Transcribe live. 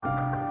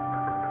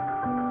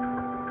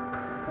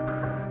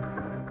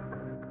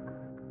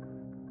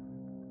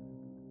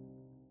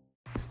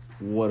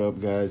What up,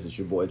 guys? It's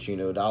your boy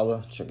Chino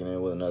Dalla checking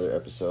in with another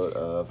episode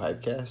of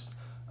Hypecast.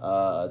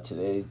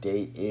 Today's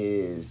date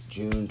is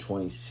June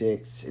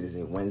 26th. It is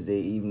a Wednesday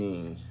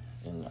evening,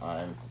 and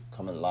I'm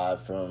coming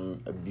live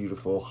from a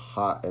beautiful,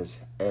 hot as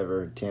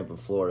ever Tampa,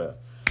 Florida.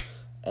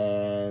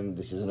 And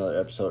this is another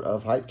episode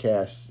of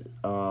Hypecast.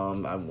 I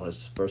want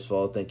to first of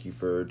all thank you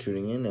for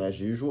tuning in as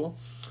usual.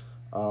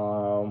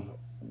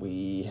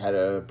 We had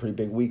a pretty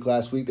big week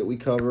last week that we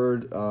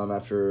covered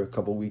after a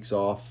couple weeks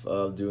off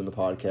of doing the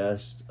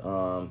podcast.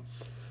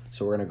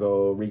 So we're going to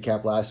go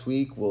recap last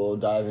week. We'll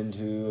dive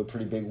into a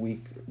pretty big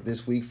week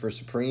this week for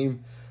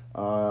Supreme.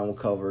 We'll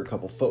cover a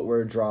couple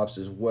footwear drops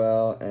as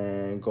well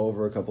and go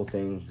over a couple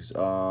things,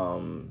 a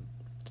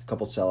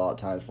couple sellout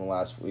times from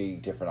last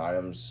week, different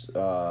items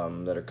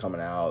that are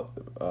coming out,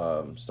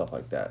 stuff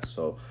like that.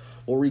 So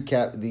we'll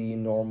recap the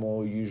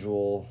normal,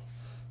 usual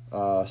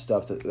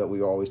stuff that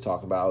we always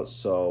talk about.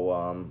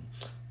 So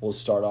we'll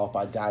start off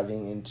by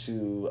diving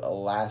into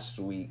last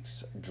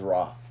week's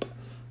drop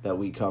that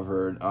we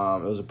covered. It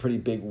was a pretty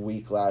big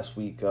week last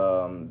week.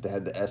 They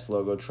had the S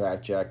Logo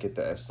track jacket,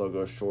 the S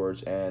Logo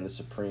shorts, and the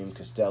Supreme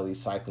Castelli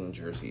cycling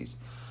jerseys.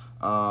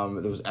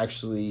 There was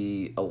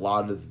actually a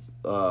lot of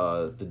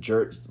not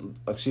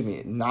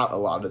a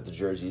lot of the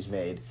jerseys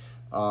made.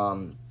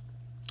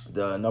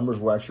 The numbers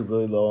were actually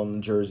really low on the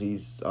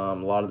jerseys. A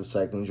lot of the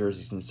cycling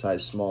jerseys in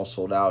size small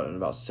sold out in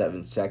about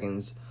 7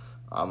 seconds.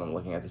 I'm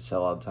looking at the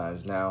sellout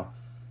times now.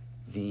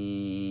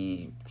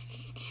 The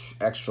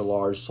extra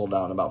large sold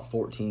out in about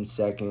 14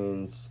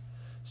 seconds.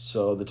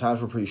 So the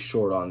times were pretty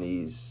short on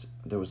these.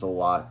 There was a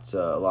lot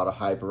of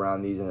hype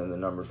around these, and then the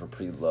numbers were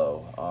pretty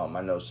low.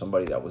 I know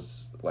somebody that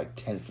was like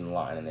 10th in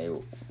line, and they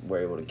were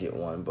able to get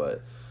one,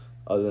 but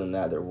other than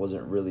that, there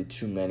wasn't really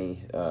too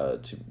many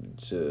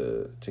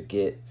to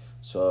get.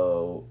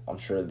 So I'm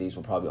sure these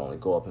will probably only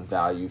go up in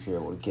value if you're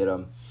able to get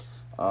them.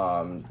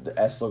 The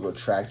S Logo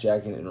track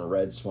jacket in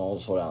red small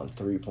sold out in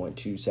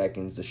 3.2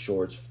 seconds. The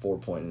shorts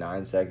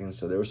 4.9 seconds.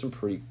 So there were some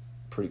pretty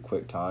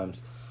quick times.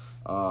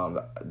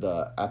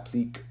 The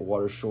Applique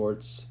water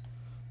shorts,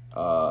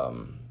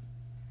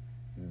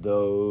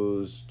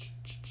 those,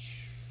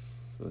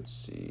 let's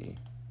see.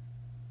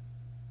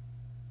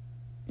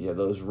 Yeah,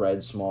 those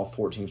red small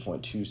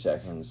 14.2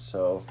 seconds.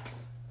 So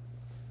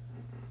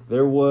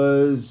there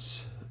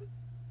was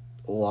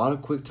a lot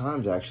of quick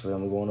times, actually.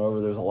 I'm going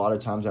over. There's a lot of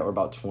times that were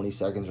about 20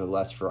 seconds or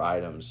less for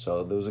items.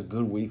 So there was a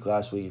good week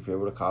last week. If you're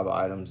able to cop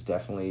items,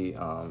 definitely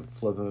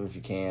flip them if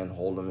you can,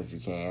 hold them if you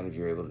can, if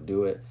you're able to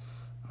do it.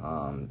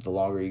 The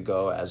longer you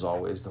go, as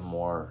always, the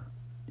more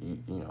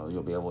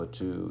you'll be able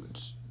to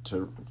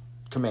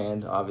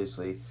command,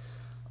 obviously.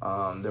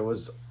 There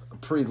was a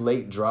pretty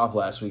late drop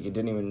last week. It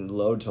didn't even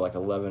load till like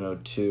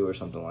 11:02 or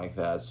something like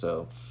that.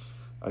 So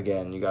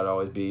again, you got to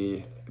always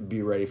be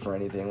ready for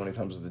anything when it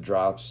comes to the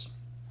drops.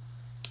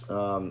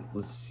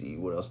 Let's see,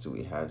 what else do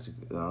we have?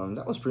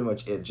 That was pretty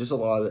much it. Just a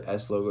lot of the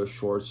S Logo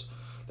shorts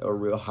that were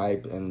real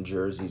hype, and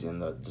jerseys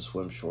and the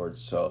swim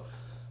shorts. So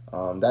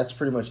that's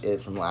pretty much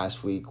it from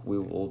last week. We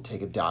will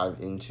take a dive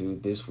into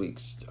this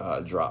week's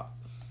drop.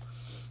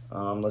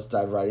 Let's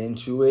dive right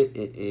into it.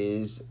 It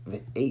is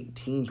the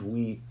 18th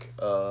week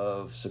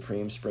of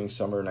Supreme Spring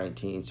Summer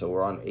 19. So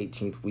we're on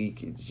 18th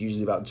week. It's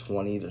usually about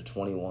 20 to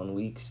 21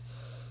 weeks.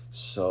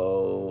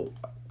 So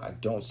I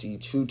don't see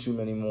too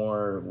many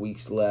more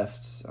weeks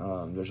left.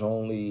 There's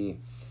only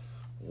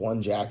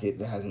one jacket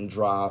that hasn't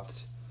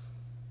dropped,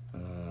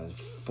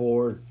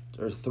 4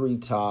 or 3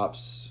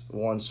 tops,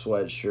 1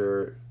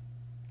 sweatshirt,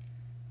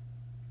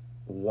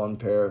 1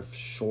 pair of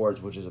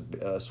shorts, which is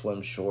a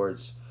swim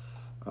shorts,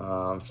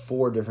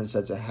 4 different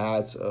sets of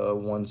hats,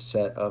 1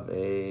 set of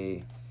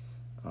a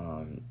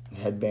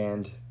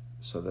headband.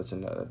 So that's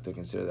another to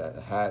consider that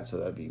a hat. So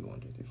that'd be 1,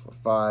 2, 3, 4,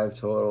 5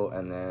 total,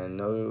 and then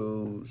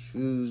no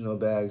shoes, no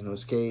bags, no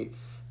skate,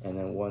 and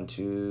then 1,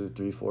 2,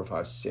 3, 4,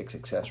 5, 6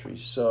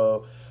 accessories.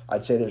 So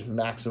I'd say there's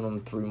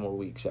maximum 3 more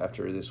weeks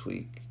after this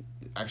week.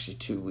 Actually,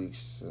 2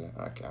 weeks.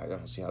 I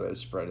don't see how that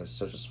spread. It's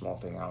such a small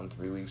thing out in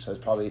 3 weeks. So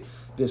it's probably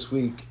this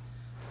week,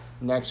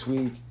 next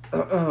week,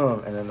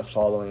 and then the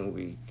following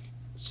week.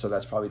 So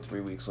that's probably 3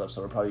 weeks left.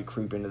 So it'll probably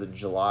creep into the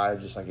July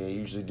just like they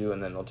usually do,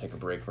 and then they'll take a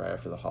break right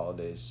after the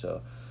holidays.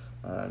 So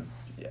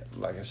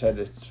like I said,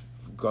 it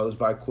goes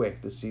by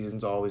quick. The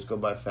seasons always go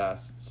by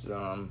fast. It's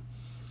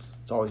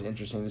always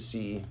interesting to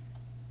see,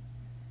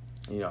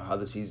 how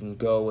the seasons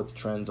go, what the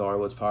trends are,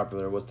 what's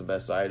popular, what's the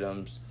best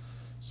items.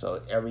 So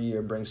every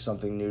year brings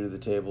something new to the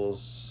table.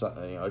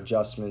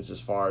 Adjustments as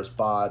far as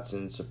bots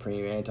and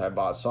Supreme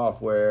anti-bot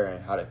software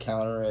and how to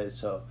counter it.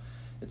 So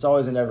it's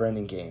always a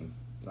never-ending game.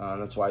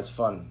 That's why it's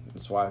fun.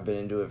 That's why I've been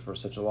into it for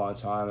such a long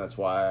time. That's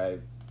why I,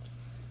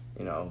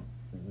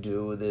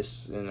 do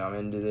this, and I'm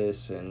into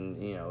this,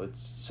 and it's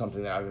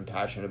something that I've been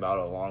passionate about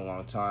a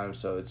long time.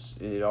 So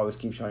it always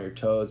keeps you on your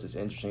toes. It's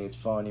interesting, it's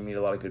fun, you meet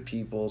a lot of good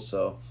people.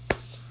 So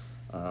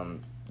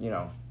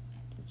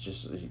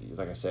just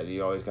like I said,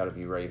 you always got to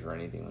be ready for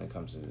anything when it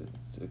comes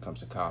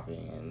to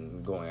copying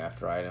and going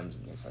after items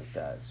and things like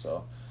that.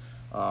 So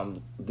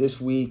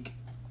this week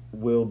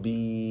will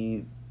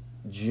be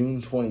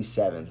June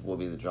 27th will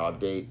be the drop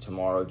date.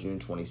 Tomorrow, June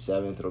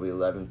 27th, it'll be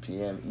 11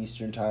 p.m.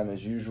 Eastern time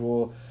as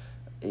usual,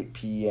 8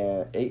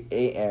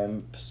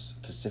 a.m.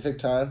 Pacific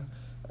time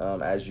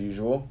as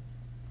usual.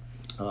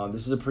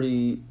 This is a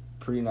pretty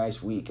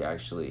nice week,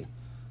 actually.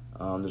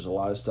 There's a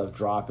lot of stuff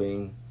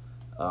dropping,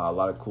 a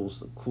lot of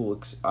cool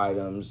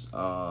items.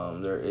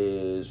 There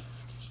is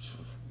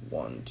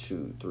 1,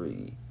 2,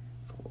 3,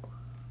 4,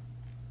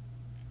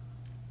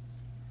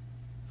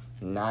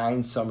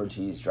 9 summer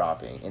tees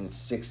dropping in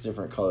 6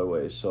 different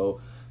colorways.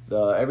 So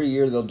every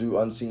year they'll do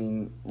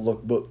unseen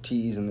lookbook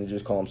tees, and they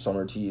just call them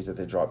summer tees that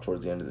they drop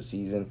towards the end of the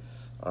season.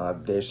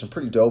 There's some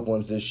pretty dope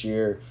ones this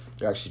year.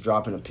 They're actually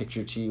dropping a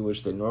picture tee,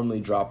 which they normally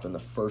dropped in the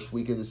first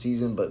week of the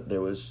season, but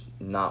there was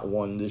not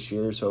one this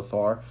year so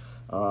far.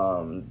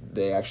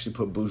 They actually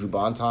put Buju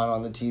Banton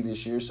on the tee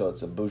this year, so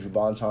it's a Buju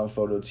Banton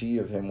photo tee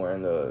of him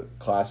wearing the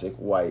classic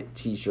white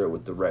t-shirt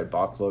with the red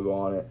Bach logo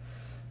on it.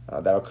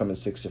 That'll come in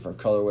 6 different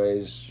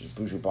colorways.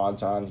 Buju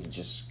Banton, he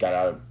just got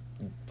out of,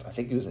 I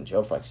think he was in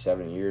jail for like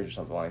 7 years or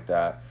something like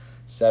that.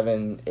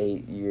 7,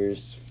 8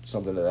 years,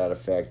 something to that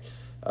effect.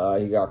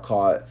 He got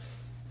caught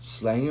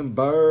slanging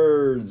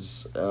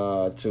birds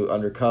to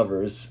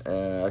undercovers.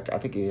 I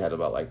think he had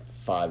about like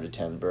 5 to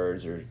 10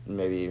 birds, or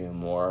maybe even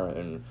more.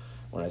 And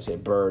when I say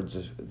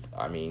birds,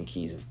 I mean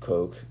keys of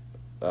coke.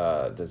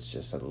 That's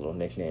just a little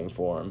nickname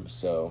for him.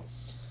 So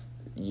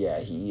yeah,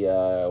 he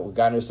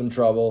got into some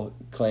trouble.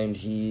 Claimed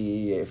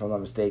if I'm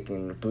not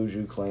mistaken,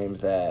 Buju claimed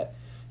that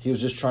he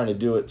was just trying to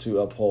do it to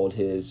uphold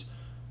his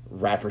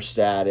rapper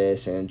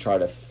status and try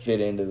to fit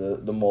into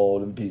the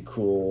mold and be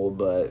cool,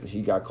 but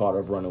he got caught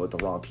up running with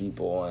the wrong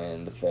people,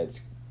 and the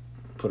feds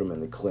put him in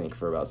the clink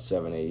for about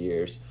 7, 8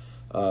 years.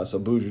 So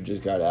Buju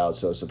just got out,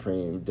 so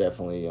Supreme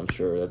definitely, I'm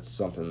sure that's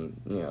something,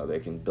 they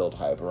can build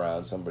hype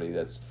around, somebody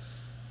that's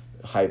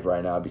hype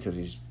right now because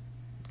he's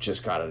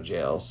just got out of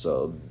jail.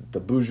 So the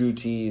Buju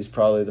tee is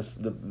probably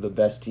the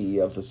best tee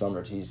of the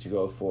summer tees to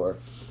go for.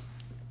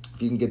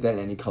 If you can get that in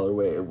any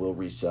colorway, it will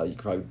resell. You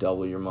can probably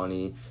double your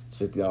money. It's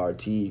 $50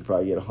 tee. You can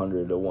probably get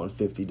 $100 to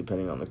 $150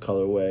 depending on the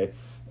colorway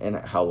and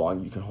how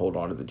long you can hold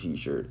on to the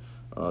t-shirt.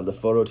 The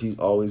photo tees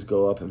always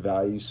go up in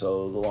value,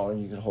 so the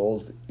longer you can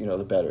hold,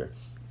 the better.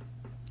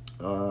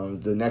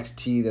 The next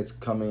tee that's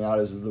coming out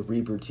is the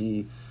Reaper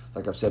tee.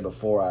 Like I've said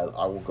before,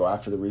 I will go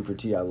after the Reaper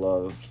tee. I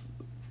love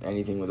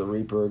anything with a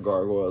Reaper,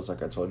 gargoyles,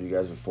 like I told you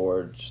guys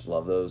before. Just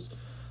love those.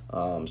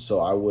 So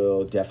I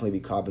will definitely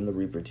be copping the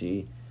Reaper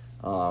tee.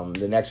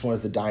 The next one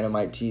is the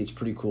Dynamite tee. It's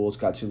pretty cool. It's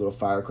got 2 little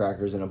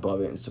firecrackers, and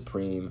above it in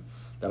Supreme.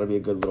 That'll be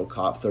a good little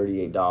cop,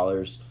 $38.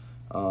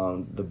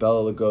 The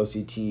Bella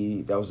Lugosi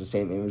tee, that was the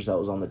same image that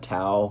was on the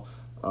towel,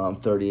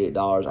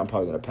 $38. I'm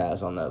probably going to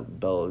pass on that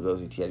Bella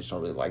Lugosi tee. I just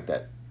don't really like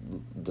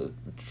the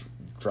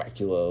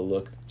Dracula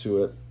look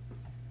to it.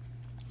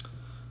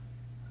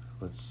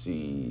 Let's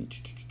see.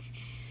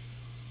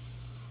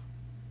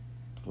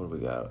 What do we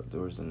got?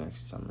 There was the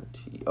next summer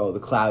tee. Oh, the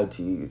Cloud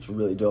tee. It's a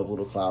really dope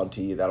little Cloud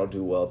tee. That'll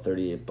do well,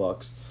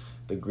 $38.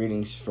 The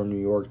Greetings from New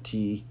York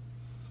tee.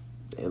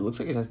 It looks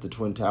like it has the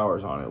Twin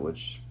Towers on it,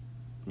 which,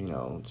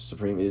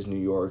 Supreme is New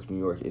York. New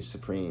York is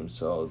Supreme,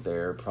 so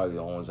they're probably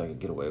the only ones that could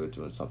get away with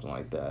doing something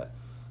like that.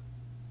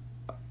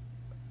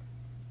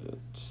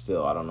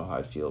 Still, I don't know how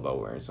I'd feel about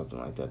wearing something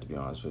like that, to be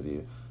honest with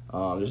you.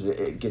 There's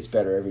It Gets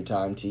Better Every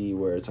Time tee,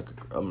 where it's like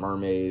a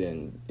mermaid,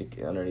 and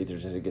underneath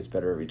there's It Gets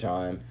Better Every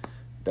Time.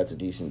 That's a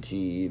decent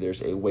tee.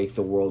 There's a Wake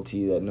the World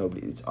tee that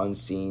it's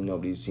unseen.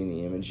 Nobody's seen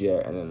the image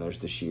yet. And then there's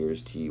the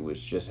Shears tee,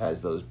 which just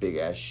has those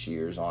big-ass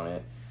shears on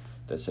it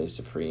that say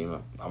Supreme.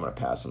 I'm going to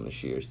pass on the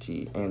Shears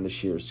tee. And the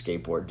Shears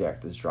skateboard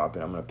deck that's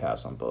dropping. I'm going to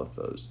pass on both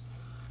those.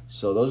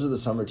 So those are the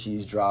summer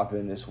tees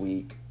dropping this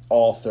week.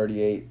 All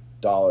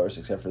 $38,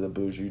 except for the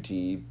Buju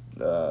tee.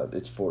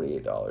 It's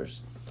 $48.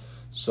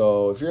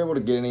 So if you're able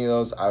to get any of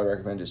those, I would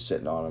recommend just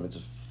sitting on them. It's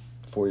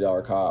a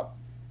 $40 cop.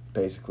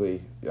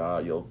 Basically,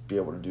 you'll be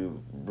able to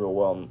do real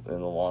well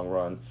in the long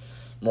run.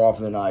 More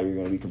often than not, you're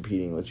going to be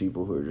competing with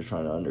people who are just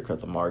trying to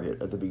undercut the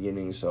market at the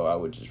beginning, so I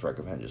would just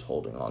recommend just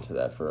holding on to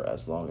that for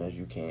as long as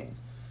you can.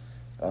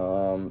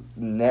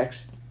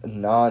 Next,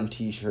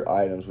 non-t-shirt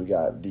items, we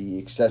got the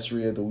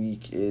accessory of the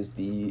week is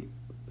the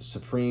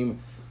Supreme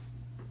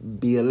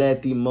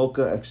Bialetti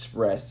Mocha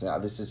Express. Now,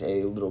 this is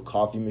a little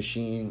coffee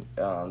machine.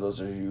 Those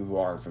of you who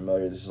aren't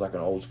familiar, this is like an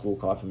old school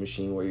coffee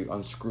machine where you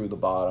unscrew the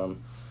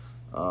bottom,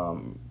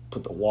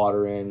 put the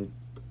water in,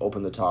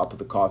 open the top, put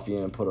the coffee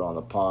in, and put it on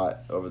the pot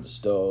over the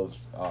stove.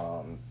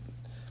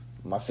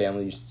 My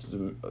family used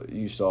to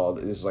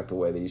this is like the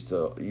way they used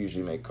to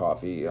usually make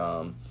coffee.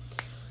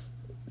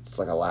 It's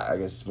like I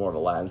guess it's more of a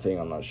Latin thing.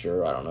 I'm not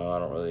sure. I don't know. I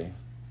don't really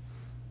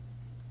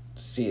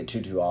see it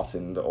too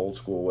often the old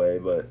school way,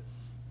 but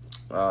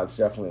it's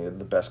definitely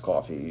the best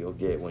coffee you'll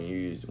get when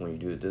you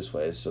do it this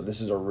way. So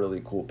this is a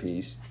really cool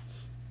piece.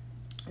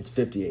 It's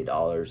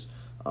 $58.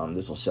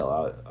 This will sell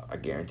out. I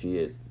guarantee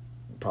it.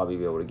 Probably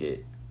be able to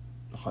get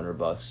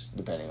 $100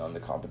 depending on the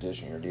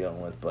competition you're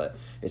dealing with, but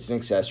it's an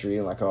accessory,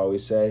 and like I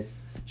always say,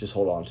 just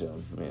hold on to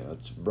them.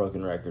 It's a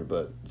broken record,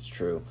 but it's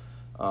true.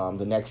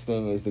 The next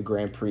thing is the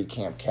Grand Prix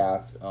Camp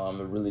Cap, a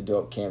really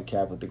dope Camp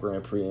Cap with the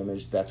Grand Prix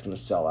image. That's going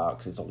to sell out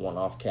because it's a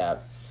one-off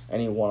cap.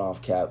 Any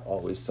one-off cap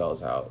always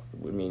sells out,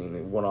 meaning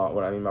the one-off.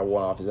 What I mean by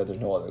one-off is that there's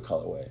no other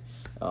colorway.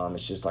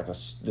 It's just like a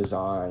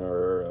design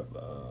or a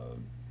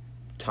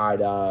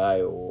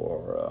tie-dye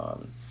or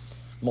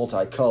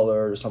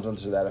multicolored or something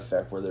to that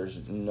effect where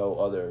there's no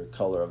other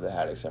color of the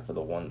hat except for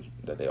the one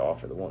that they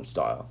offer, the one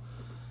style.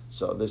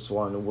 So this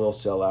one will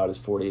sell out. It's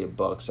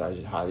 $48.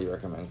 I highly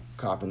recommend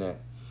copping it.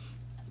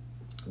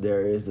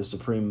 There is the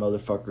Supreme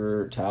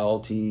Motherfucker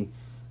Towel Tee.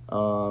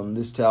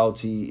 This towel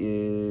tee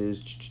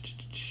is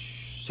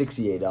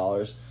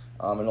 $68. It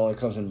only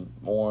comes in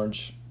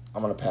orange.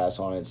 I'm going to pass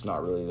on it. It's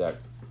not really that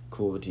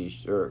cool of a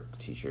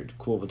t-shirt,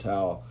 cool of a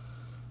towel.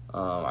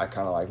 I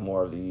kind of like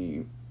more of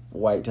the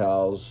white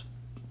towels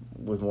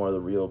with more of the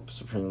real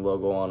Supreme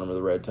logo on them, or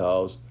the red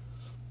towels.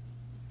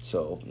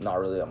 So not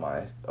really up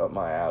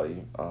my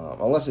alley.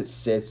 Unless it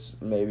sits,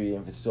 maybe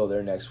if it's still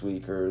there next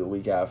week or the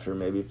week after,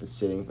 maybe if it's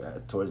sitting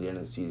towards the end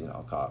of the season,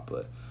 I'll cop.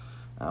 But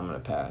I'm gonna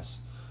pass.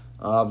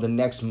 The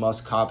next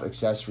must cop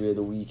accessory of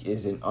the week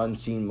is an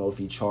Unseen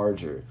Mophie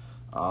charger.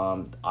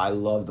 I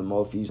love the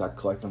Mophies. I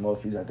collect the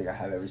Mophies. I think I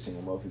have every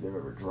single Mophie they've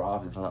ever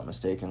dropped, if I'm not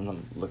mistaken.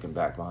 I'm looking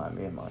back behind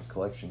me in my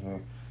collection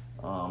here.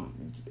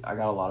 I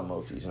got a lot of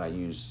Mophies, and I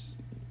use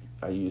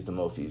the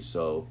Mophies,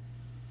 so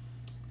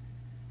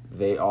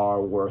they are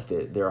worth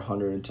it. They're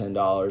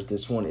 $110.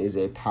 This one is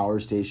a Power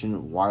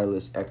Station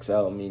Wireless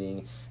XL,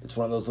 meaning it's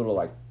one of those little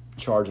like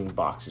charging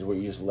boxes where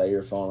you just lay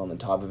your phone on the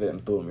top of it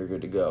and boom, you're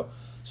good to go.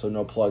 So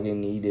no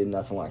plug-in needed,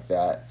 nothing like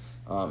that.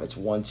 It's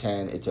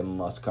 $110. It's a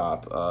must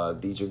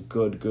cop. These are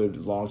good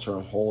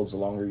long-term holds. The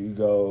longer you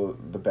go,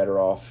 the better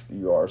off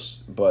you are.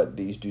 But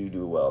these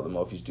do well. The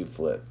Mophies do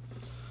flip.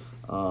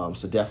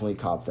 So definitely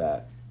cop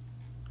that.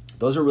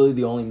 Those are really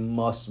the only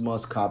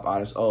must cop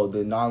items. Oh,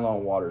 the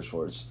nylon water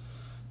shorts.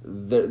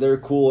 They're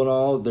cool and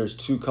all. There's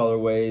two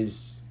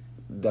colorways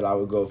that I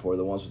would go for.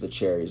 The ones with the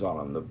cherries on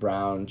them. The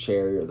brown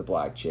cherry or the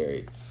black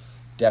cherry.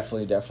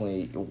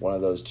 Definitely one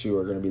of those two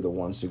are going to be the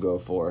ones to go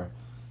for.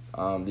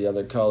 The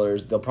other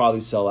colors, they'll probably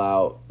sell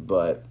out,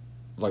 but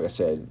like I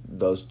said,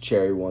 those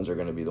cherry ones are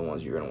going to be the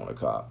ones you're going to want to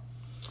cop.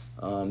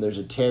 There's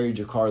a Terry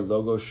Jacquard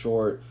logo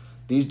short.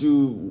 These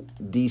do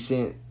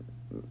decent,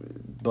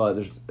 but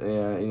there's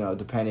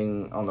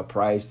depending on the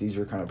price, these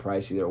are kind of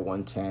pricey. They're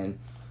 $110,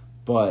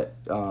 but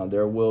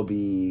there will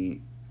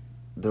be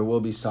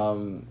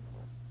some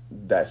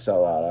that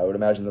sell out. I would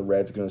imagine the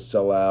red's going to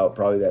sell out.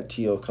 Probably that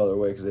teal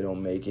colorway because they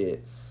don't make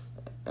it.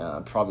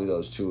 Probably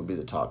those two would be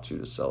the top two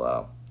to sell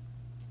out.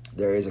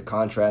 There is a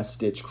contrast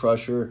stitch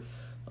crusher.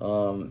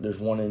 There's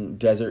one in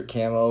desert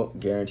camo.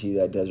 Guarantee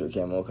that desert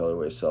camo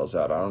colorway sells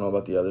out. I don't know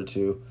about the other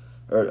two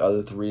or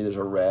other three. There's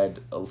a red,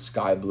 a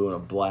sky blue, and a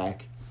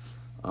black.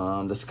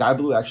 The sky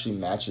blue actually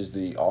matches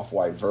the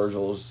off-white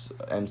Virgil's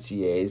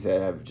MCAs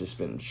that have just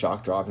been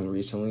shock dropping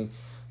recently.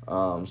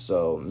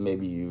 So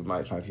maybe you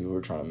might find people who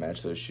are trying to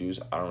match those shoes.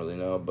 I don't really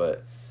know,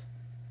 but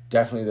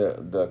definitely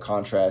the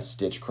contrast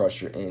stitch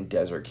crusher in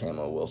desert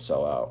camo will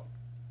sell out.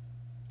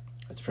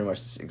 It's pretty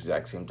much the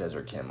exact same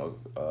desert camo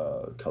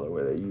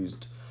colorway they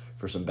used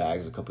for some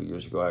bags a couple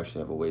years ago. I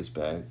actually have a waist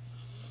bag.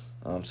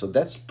 So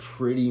that's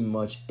pretty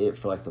much it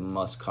for like the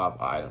must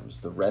cop items.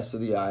 The rest of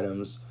the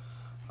items,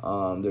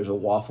 there's a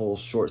waffle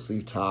short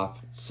sleeve top,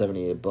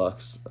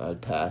 $78.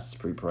 I'd pass. It's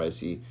pretty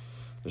pricey.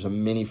 There's a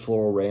mini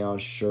floral rayon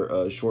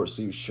shirt, short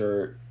sleeve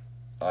shirt.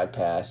 I'd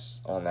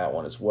pass on that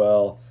one as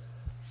well.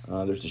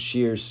 There's a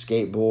Shears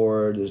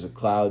skateboard. There's a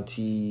cloud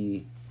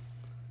tee.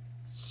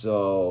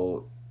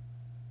 So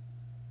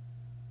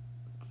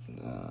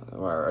I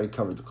already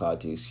covered the cloud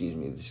tee. Excuse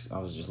me. I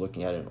was just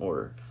looking at it in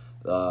order.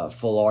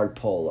 Fullard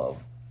polo.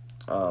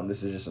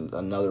 This is just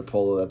another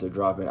polo that they're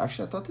dropping.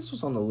 Actually, I thought this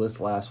was on the list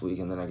last week,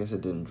 and then I guess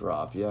it didn't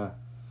drop. Yeah,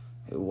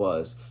 it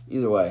was.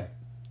 Either way,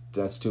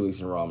 that's 2 weeks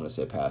in a row. I'm going to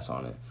say pass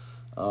on it.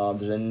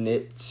 There's a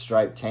knit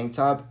striped tank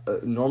top.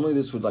 Normally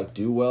this would like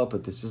do well,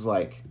 but this is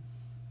like,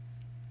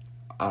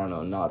 I don't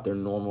know, not their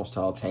normal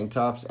style tank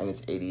tops, and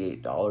it's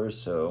 $88.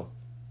 So,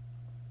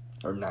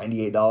 or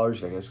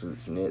 $98, I guess, because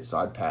it's knit. So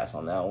I'd pass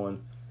on that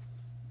one.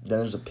 Then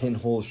there's a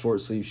pinhole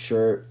short sleeve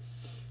shirt.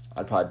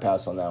 I'd probably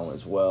pass on that one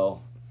as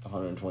well.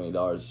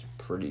 $120,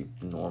 pretty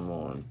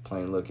normal and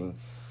plain looking.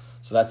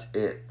 So that's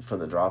it for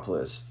the drop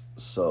list.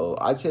 So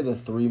I'd say the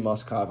 3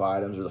 must cop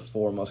items, or the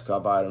 4 must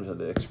cop items, are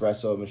the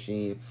espresso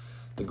machine,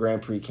 the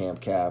Grand Prix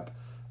Camp Cap,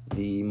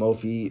 the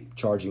Mophie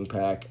charging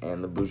pack,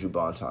 and the Buju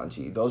Bonton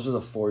tee. Those are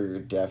the 4 you're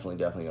definitely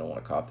going to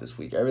want to cop this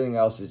week. Everything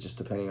else is just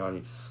depending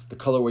on the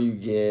colorway you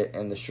get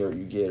and the shirt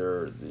you get,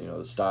 or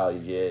the style you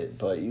get.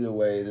 But either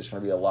way, there's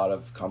going to be a lot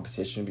of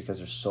competition because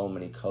there's so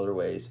many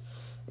colorways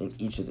in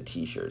each of the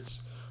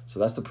t-shirts. So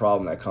that's the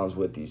problem that comes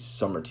with these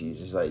summer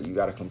tees, is that you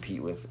got to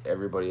compete with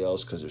everybody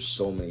else because there's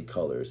so many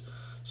colors.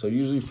 So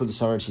usually for the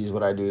summer tees,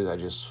 what I do is I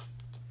just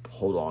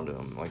hold on to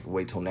them. Like,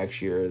 wait till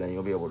next year, then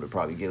you'll be able to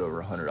probably get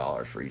over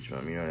 $100 for each of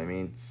them. You know what I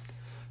mean?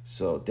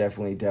 So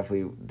definitely,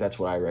 that's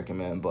what I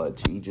recommend. But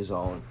to each his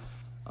own.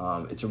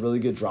 It's a really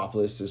good drop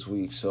list this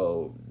week.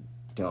 So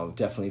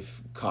definitely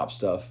cop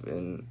stuff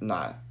and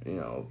not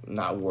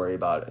worry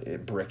about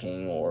it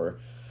bricking or,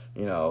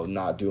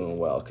 not doing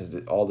well, because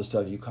all the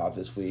stuff you cop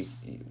this week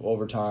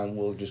over time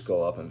will just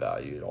go up in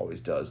value. It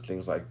always does.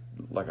 Things like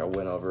I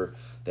went over,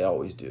 they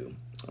always do,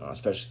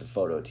 especially the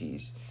photo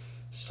tees.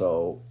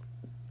 So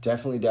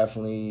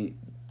definitely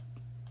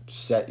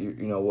set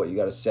what you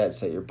got to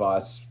set your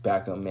bots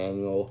back on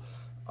manual.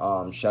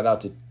 Shout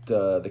out to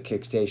the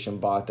Kickstation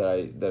bot that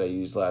I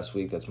used last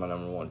week. That's my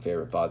number one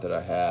favorite bot that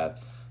I have.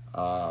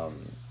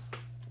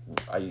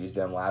 I used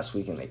them last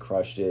week and they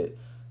crushed it.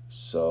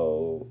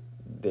 So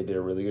they did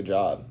a really good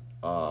job.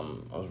 I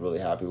was really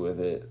happy with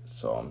it.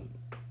 So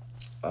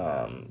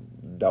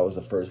that was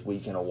the first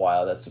week in a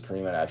while that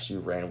Supreme had actually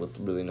ran with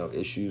really no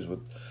issues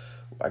with.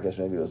 I guess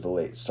maybe it was the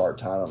late start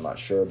time, I'm not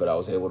sure, but I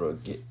was able to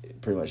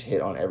pretty much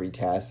hit on every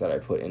task that I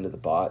put into the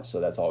bot, so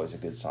that's always a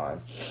good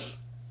sign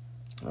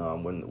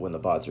when the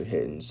bots are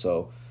hitting.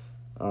 So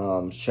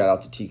shout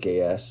out to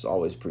TKS,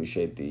 always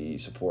appreciate the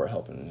support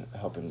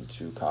helping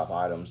to cop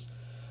items.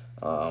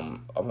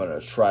 I'm going to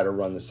try to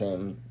run the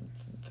same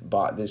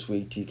bot this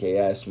week,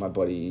 TKS. My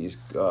buddy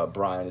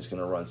Brian is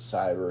going to run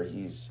Cyber.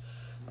 He's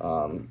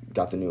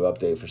got the new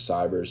update for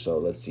Cyber, so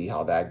let's see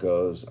how that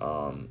goes.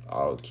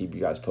 I'll keep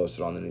you guys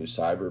posted on the new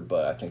Cyber,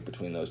 but I think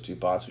between those two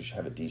bots, we should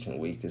have a decent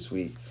week this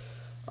week.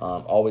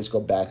 Always go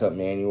backup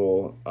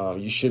manual.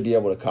 You should be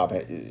able to cop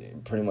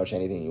pretty much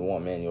anything you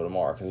want manual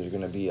tomorrow, because there's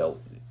going to be a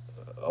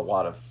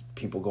lot of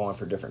people going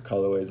for different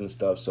colorways and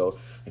stuff. So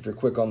if you're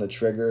quick on the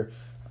trigger,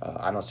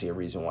 I don't see a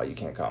reason why you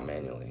can't cop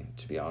manually,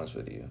 to be honest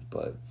with you.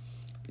 But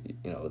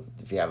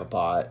if you have a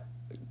bot,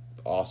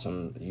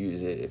 awesome,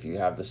 use it. If you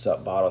have the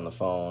SUP bot on the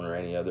phone or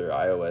any other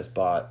iOS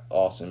bot,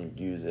 awesome,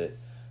 use it.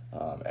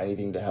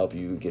 Anything to help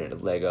you get a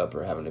leg up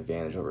or have an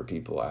advantage over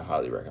people, I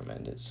highly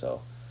recommend it.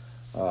 So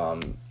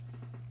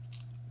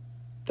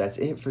that's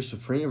it for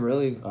Supreme,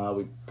 really.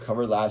 We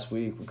covered last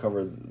week. We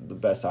covered the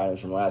best items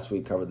from last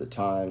week, covered the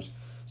times,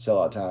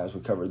 sellout times.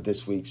 We covered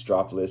this week's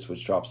drop list,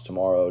 which drops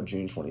tomorrow,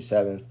 June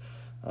 27th.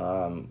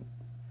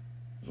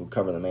 We'll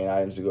cover the main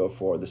items to go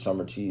for, the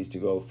summer tees to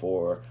go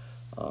for.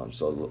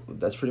 So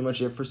that's pretty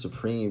much it for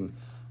Supreme.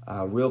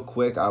 Real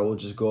quick, I will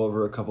just go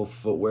over a couple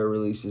footwear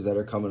releases that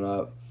are coming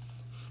up.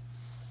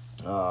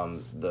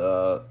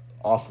 The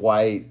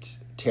Off-White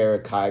Terra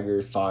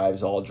Kiger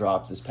 5s all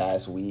dropped this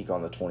past week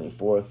on the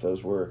 24th.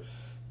 Those were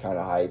kind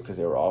of hype because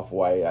they were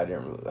Off-White. I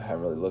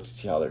haven't really looked to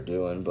see how they're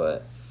doing,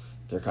 but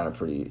they're kind of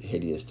pretty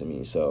hideous to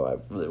me, so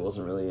I really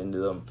wasn't really into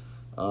them.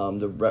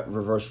 The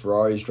Reverse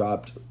Ferraris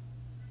dropped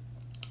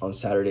on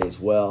Saturday as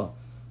well.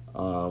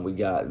 We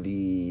got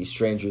the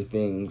Stranger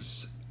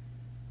Things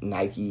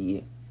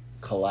Nike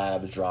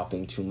collab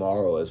dropping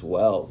tomorrow as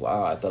well.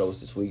 Wow, I thought it was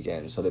this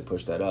weekend, so they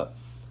pushed that up.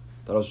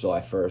 I thought it was July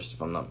 1st,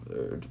 if I'm not,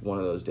 or one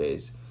of those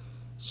days.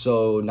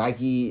 So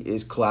Nike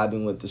is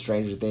collabing with the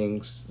Stranger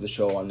Things, the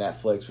show on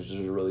Netflix, which is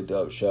a really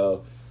dope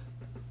show.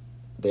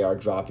 They are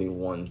dropping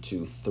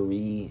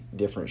 3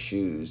 different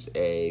shoes.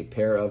 A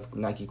pair of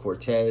Nike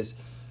Cortez,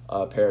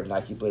 a pair of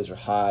Nike Blazer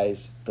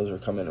Highs. Those are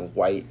coming in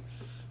white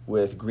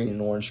with green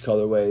and orange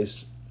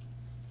colorways.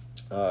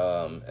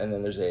 And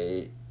then there's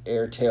a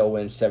Air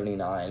Tailwind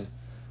 79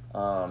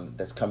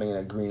 that's coming in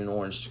a green and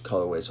orange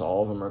colorway. So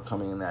all of them are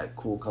coming in that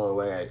cool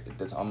colorway.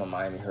 I'm a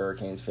Miami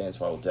Hurricanes fan,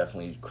 so I will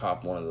definitely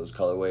cop one of those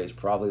colorways.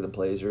 Probably the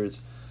Blazers.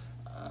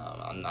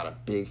 I'm not a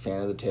big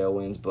fan of the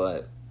Tailwinds,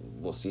 but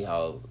we'll see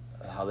how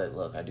they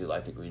look. I do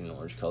like the green and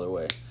orange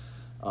colorway.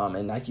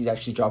 And Nike's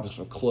actually dropping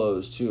some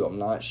clothes too. I'm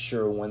not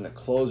sure when the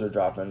clothes are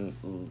dropping.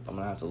 I'm going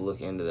to have to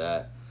look into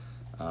that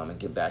and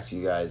get back to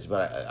you guys.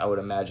 But I would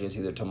imagine it's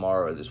either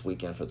tomorrow or this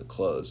weekend for the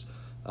clothes.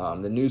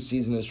 The new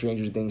season of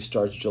Stranger Things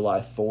starts July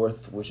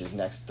 4th, which is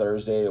next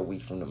Thursday, a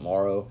week from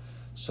tomorrow.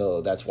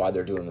 So that's why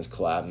they're doing this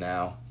collab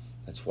now.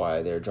 That's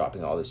why they're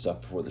dropping all this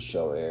stuff before the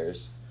show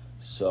airs.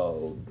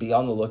 So be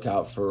on the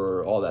lookout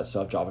for all that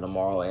stuff dropping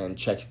tomorrow, and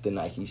check the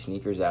Nike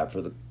Sneakers app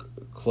for the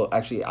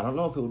Actually, I don't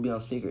know if it would be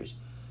on sneakers.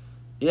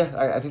 Yeah,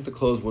 I think the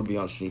clothes would be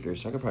on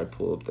sneakers. So I could probably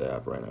pull up the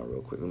app right now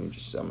real quick. I'm going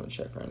to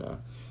check right now.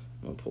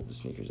 I'm going to pull up the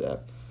sneakers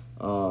app.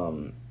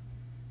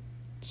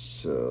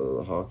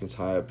 So Hawkins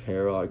High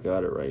Apparel, I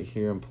got it right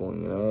here. I'm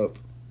pulling it up.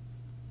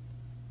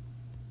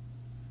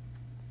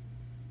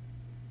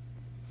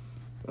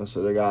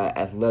 So they got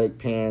athletic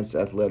pants,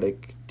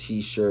 athletic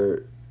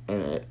t-shirt,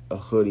 and a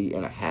hoodie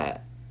and a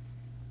hat.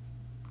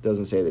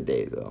 Doesn't say the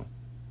date though.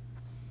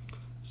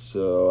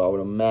 So I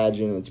would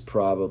imagine it's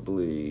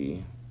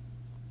probably,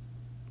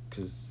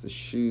 because the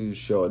shoes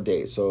show a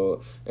date,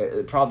 so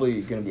it's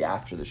probably going to be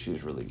after the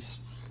shoes release.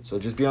 So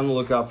just be on the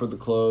lookout for the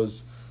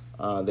clothes.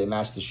 They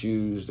match the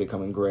shoes. They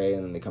come in gray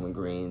and then they come in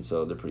green,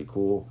 so they're pretty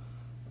cool.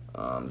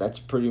 That's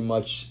pretty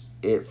much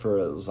it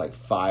for like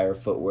fire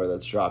footwear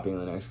that's dropping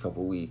in the next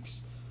couple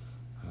weeks.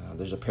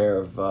 There's a pair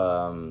of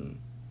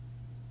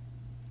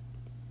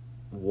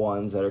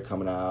ones that are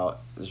coming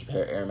out. There's a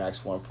pair of Air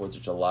Max 1 4th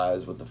of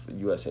Julys with the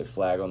USA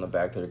flag on the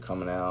back that are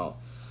coming out.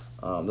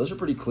 Those are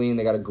pretty clean.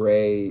 They got a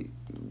gray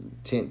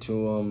tint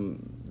to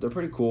them. They're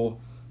pretty cool.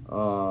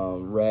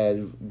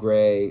 Red,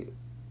 gray,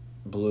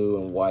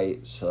 blue and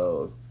white,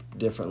 so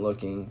different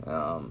looking.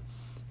 I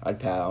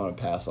want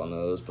to pass on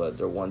those, but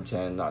they're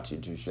 110, not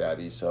too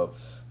shabby. So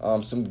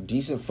some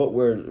decent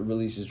footwear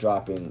releases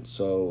dropping.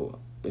 So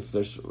if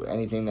there's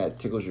anything that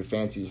tickles your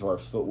fancy as far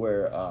as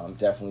footwear,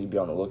 definitely be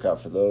on the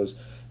lookout for those.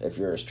 If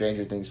you're a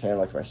Stranger Things fan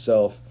like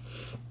myself,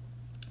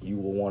 you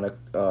will want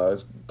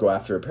to go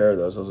after a pair of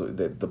those.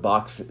 The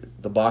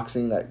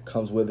boxing that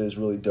comes with it is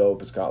really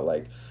dope. It's got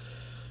like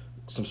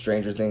some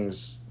Stranger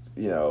Things,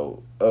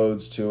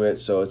 odes to it,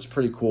 so it's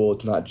pretty cool.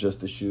 It's not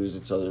just the shoes;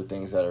 it's other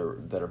things that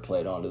are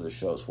played onto the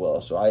show as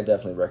well. So I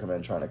definitely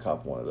recommend trying to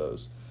cop one of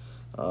those.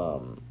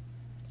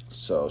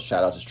 So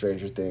shout out to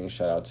Stranger Things.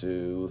 Shout out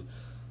to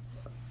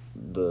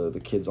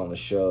the kids on the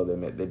show.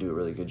 They do a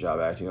really good job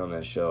acting on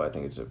that show. I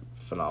think it's a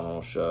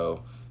phenomenal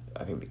show.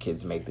 I think the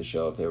kids make the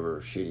show. If they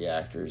were shitty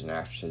actors and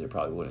actresses, it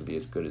probably wouldn't be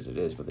as good as it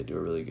is, but they do a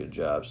really good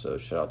job. So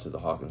shout out to the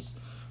Hawkins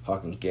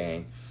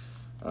gang.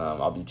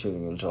 I'll be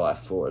tuning in July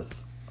 4th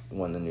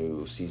when the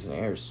new season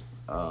airs.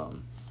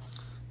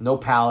 No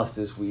Palace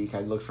this week.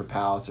 I looked for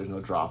Palace. There's no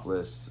drop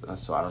list,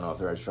 so I don't know if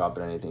they're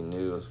dropping anything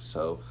new.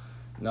 So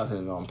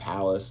nothing on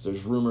Palace.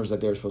 There's rumors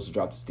that they were supposed to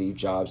drop the Steve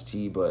Jobs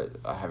tee, but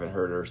I haven't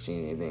heard or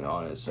seen anything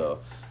on it. So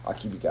I'll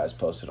keep you guys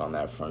posted on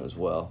that front as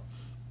well.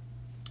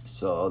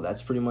 So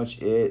that's pretty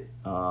much it.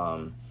 That's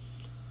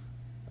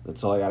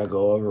all I got to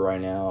go over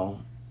right now.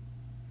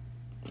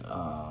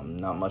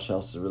 Not much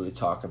else to really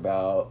talk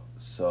about.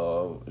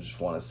 So I just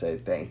want to say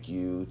thank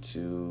you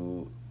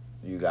to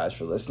you guys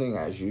for listening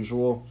as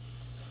usual.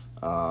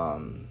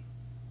 Want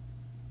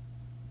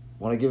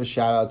to give a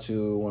shout out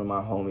to one of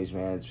my homies,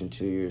 man. It's been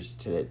 2 years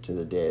to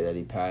the day that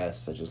he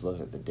passed. I just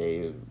looked at the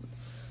date,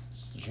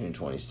 June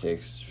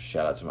 26th.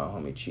 Shout out to my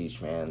homie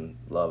Cheech, man.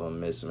 Love him,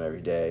 miss him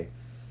every day.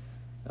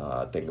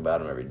 Think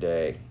about him every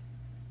day.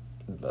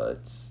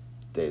 But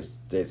days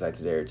like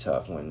today are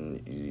tough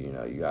when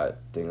you got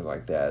things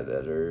like that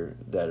are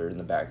in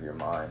the back of your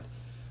mind.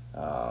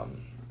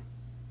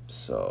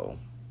 So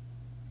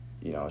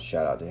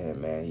shout out to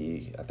him, man.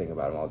 I think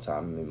about him all the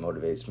time. He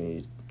motivates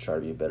me to try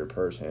to be a better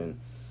person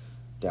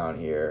down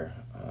here,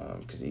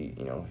 because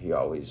he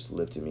always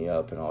lifted me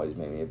up and always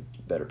made me a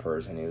better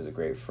person. He was a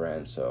great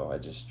friend, so I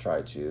just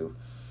try to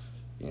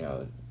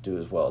do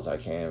as well as I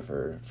can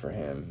for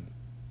him.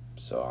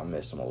 So I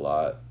miss him a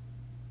lot,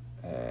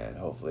 and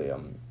hopefully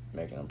I'm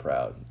making him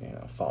proud,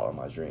 following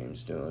my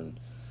dreams, doing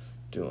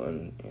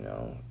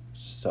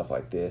stuff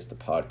like this, the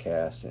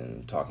podcast,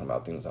 and talking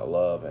about things I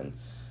love, and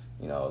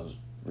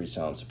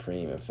reselling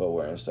Supreme and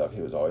footwear and stuff.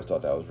 He was always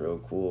thought that was real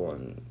cool,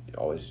 and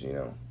always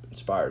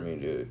inspired me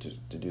to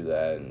do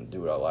that and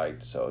do what I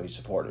liked. So he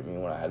supported me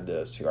when I had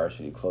the Cigar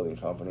City clothing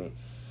company.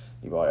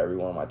 He bought every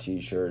one of my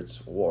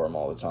t-shirts, wore them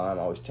all the time,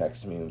 always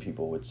texted me when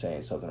people would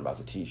say something about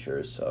the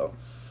t-shirts. So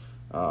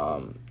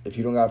if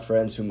you don't got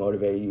friends who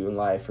motivate you in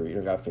life, or you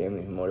don't got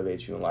family who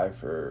motivates you in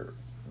life or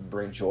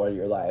bring joy to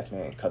your life,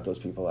 man, cut those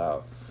people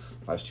out.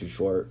 Life's too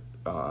short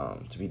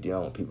to be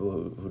dealing with people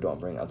who don't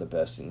bring out the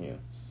best in you.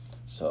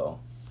 So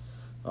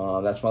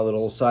that's my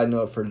little side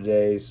note for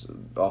today's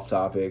off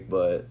topic,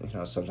 but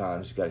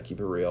sometimes you got to keep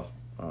it real,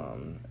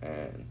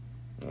 and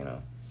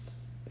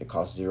it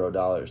costs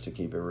 $0 to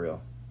keep it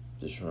real.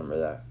 Just remember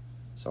that.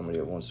 Somebody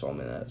once told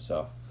me that.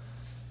 So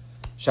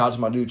shout out to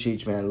my dude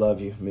Cheech, man. Love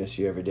you, miss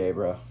you every day,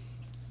 bro.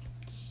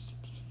 It's,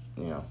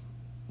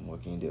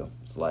 what can you do?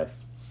 It's life.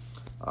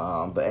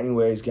 But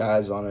anyways,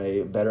 guys, on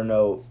a better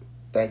note,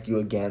 thank you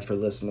again for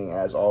listening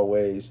as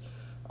always.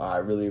 I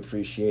really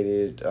appreciate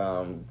it.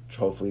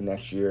 Hopefully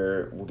next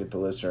year we'll get the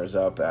listeners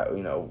up.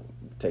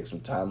 Take some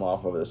time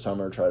off over the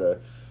summer, try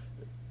to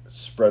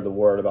spread the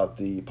word about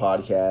the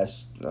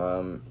podcast.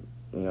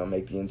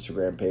 Make the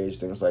Instagram page,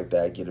 things like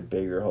that, get it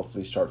bigger.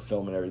 Hopefully start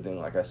filming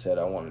everything like I said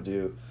I want to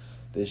do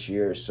this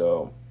year.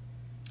 So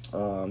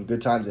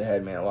good times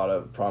ahead, man. A lot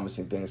of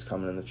promising things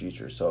coming in the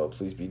future. So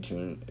please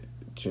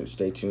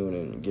stay tuned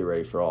and get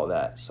ready for all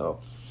that. So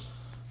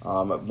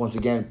once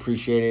again,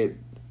 appreciate it.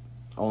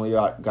 Only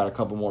got a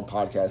couple more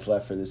podcasts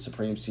left for this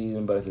Supreme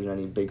season, but if there's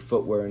any big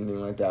footwear or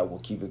anything like that, we'll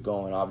keep it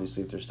going.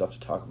 Obviously, if there's stuff to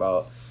talk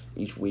about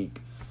each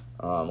week,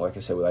 like I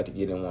said, we like to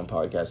get in one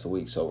podcast a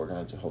week, so we're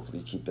going to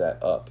hopefully keep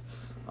that up.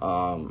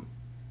 I'll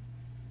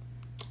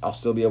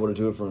still be able to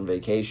do it from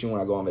vacation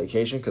when I go on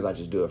vacation, because I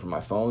just do it from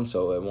my phone,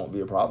 so it won't be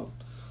a problem.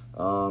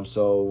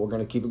 So we're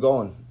going to keep it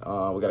going.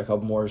 We got a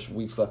couple more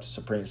weeks left to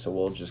Supreme, so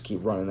we'll just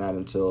keep running that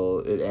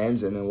until it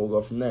ends, and then we'll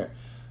go from there.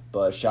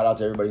 But shout out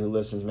to everybody who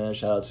listens, man.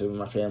 Shout out to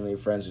my family and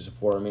friends who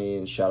support me,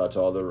 and shout out to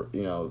all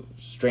the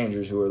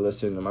strangers who are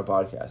listening to my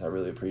podcast. I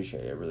really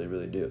appreciate it. I really,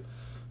 really do.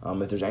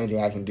 If there's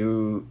anything I can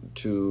do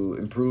to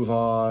improve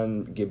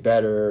on, get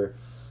better,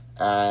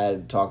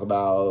 add, talk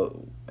about,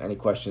 any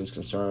questions,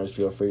 concerns,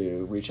 feel free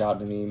to reach out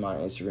to me. My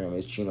Instagram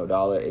is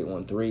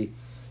ChinoDolla813,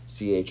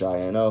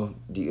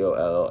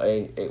 ChinoDolla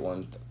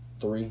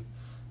 813.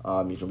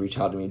 You can reach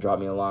out to me, drop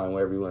me a line,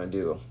 whatever you want to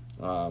do.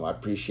 I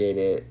appreciate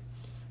it.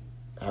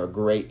 Have a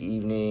great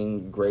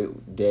evening,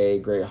 great day,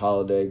 great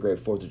holiday, great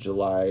 4th of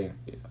July.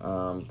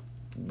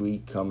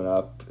 week coming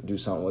up. Do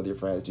something with your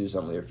friends. Do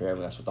something with your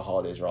family. That's what the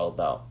holidays are all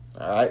about.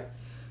 All right?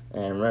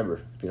 And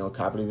remember, if you don't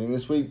cop anything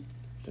this week,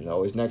 there's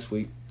always next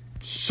week.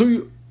 See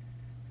you.